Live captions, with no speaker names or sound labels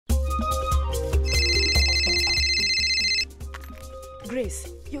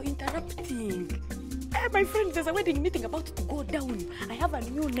Grace, you're interrupting. My friend, there's a wedding meeting about to go down. I have a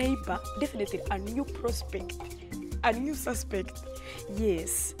new neighbor, definitely a new prospect, a new suspect.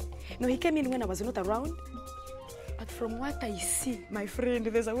 Yes. No, he came in when I was not around. But from what I see, my friend,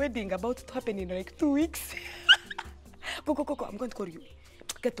 there's a wedding about to happen in like 2 weeks. Go. I'm going to call you.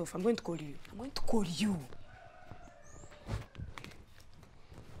 Get off. I'm going to call you. I'm going to call you.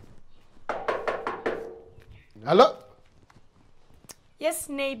 Hello? Yes,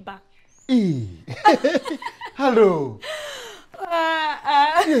 neighbor. Hello.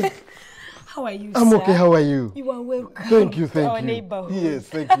 How are you, I'm sir? okay. How are you? You are welcome. Thank you. to our you. neighborhood. Yes,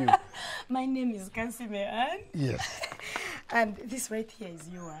 thank you. My name is Kansiime Anne. Yes. And this right here is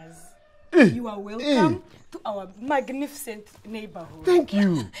yours. You are welcome to our magnificent neighborhood. Thank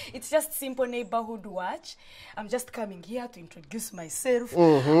you. It's just simple neighborhood watch. I'm just coming here to introduce myself.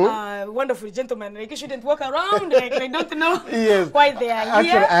 Wonderful gentlemen. Like you shouldn't walk around. Like I don't know why they are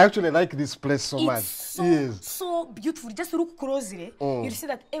here. I actually like this place so much. So beautiful. Just look closely. You'll see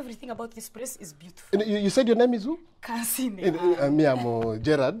that everything about this place is beautiful. And you said your name is who? Kansiime. Me, I'm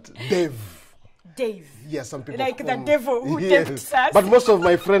Gerard. Dave. Yes, some people like the devil who tempts us. But most of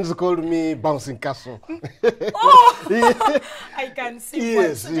my friends call me Bouncing Castle. I can see.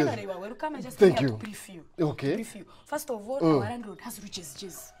 Yes, so generally, we're welcome. I just Thank here you. to brief you. Okay. Brief you. First of all, our landlord has riches.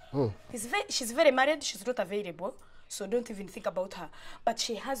 She's very married. She's not available, so don't even think about her. But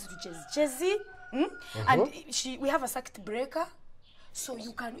she has riches. Jesse, and we have a circuit breaker, so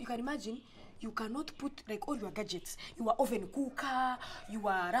you can imagine. You cannot put like all your gadgets, your oven cooker, your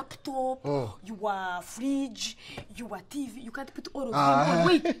laptop, your fridge, your TV. You can't put all of them on.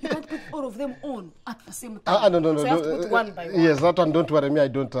 Wait, you can't put all of them on at the same time. No. So you have to put one by one. Yes, that one. Don't worry, me. I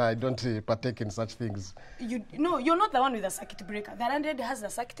don't partake in such things. No, you're not the one with the circuit breaker. The landlord has the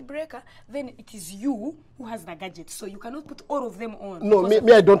circuit breaker. Then it is you who has the gadgets. So you cannot put all of them on. No, me.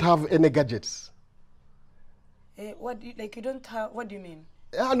 I don't have any gadgets. What do you don't have? What do you mean?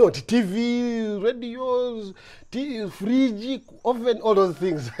 No, TV, radios, fridge, oven, all those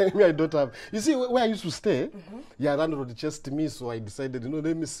things. I don't have. You see, where I used to stay, landlord chased me, so I decided,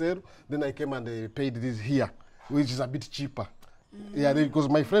 let me sell. Then I came and paid this here, which is a bit cheaper. Yeah, because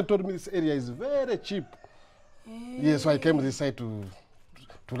my friend told me this area is very cheap. Yeah, so I came this side to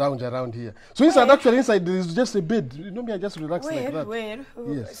lounge around here. So inside, there is just a bed. Me, I just relax like that.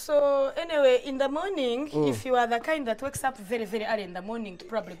 Yes. So anyway, in the morning, if you are the kind that wakes up very, very early in the morning to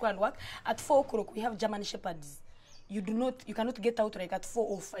probably go and work, at 4 o'clock we have German Shepherds. You cannot get out like at 4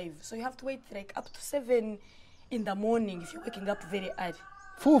 or 5. So you have to wait like up to 7 in the morning if you're waking up very early.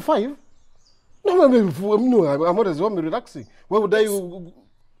 4 or 5? No, I'm always relaxing. Why would I? Don't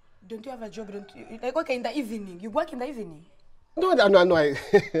you have a job? Don't you? Like, okay, in the evening. You work in the evening? No.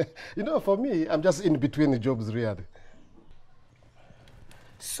 For me, I'm just in between the jobs, really.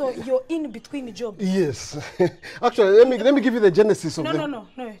 So you're in between jobs? Yes. Actually, let me give you the genesis of No,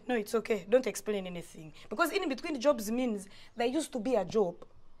 it's okay. Don't explain anything. Because in between jobs means there used to be a job,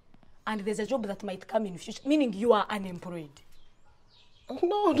 and there's a job that might come in future, meaning you are unemployed.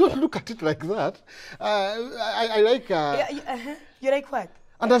 No, don't look at it like that. I like... You like what?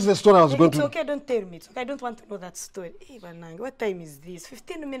 And that's the story I was going to... It's okay, don't tell me. It's okay, I don't want to know that story. What time is this?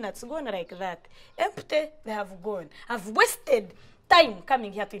 15 minutes gone like that. Empty, they have gone. I've wasted time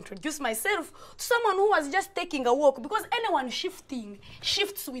coming here to introduce myself to someone who was just taking a walk, because anyone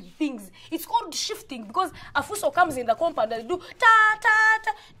shifts with things. It's called shifting because a fuso comes in the compound and they do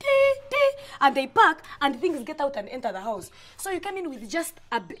ta-ta-ta, ti-ti, and they park and things get out and enter the house. So you come in with just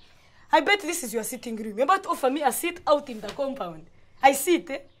a... I bet this is your sitting room. You're about to offer me a seat out in the compound. I sit,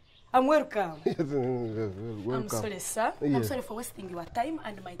 I'm welcome. Welcome. I'm sorry, sir. Yes. I'm sorry for wasting your time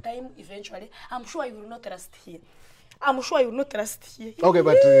and my time eventually. I'm sure you will not rest here. Okay,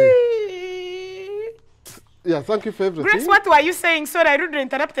 but... yeah, thank you for everything. Grace, what were you saying? Sorry, I rudely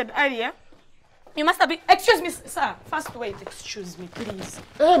interrupted earlier. You must have been... Excuse me, sir. First, wait. Excuse me, please.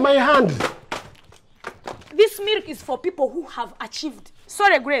 Hey, my hand. This milk is for people who have achieved...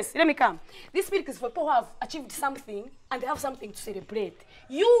 Sorry, Grace, let me come. This milk is for people who have achieved something and they have something to celebrate.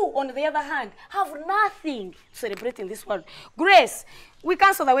 You, on the other hand, have nothing to celebrate in this world. Grace, we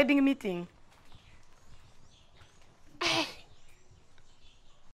cancel the wedding meeting.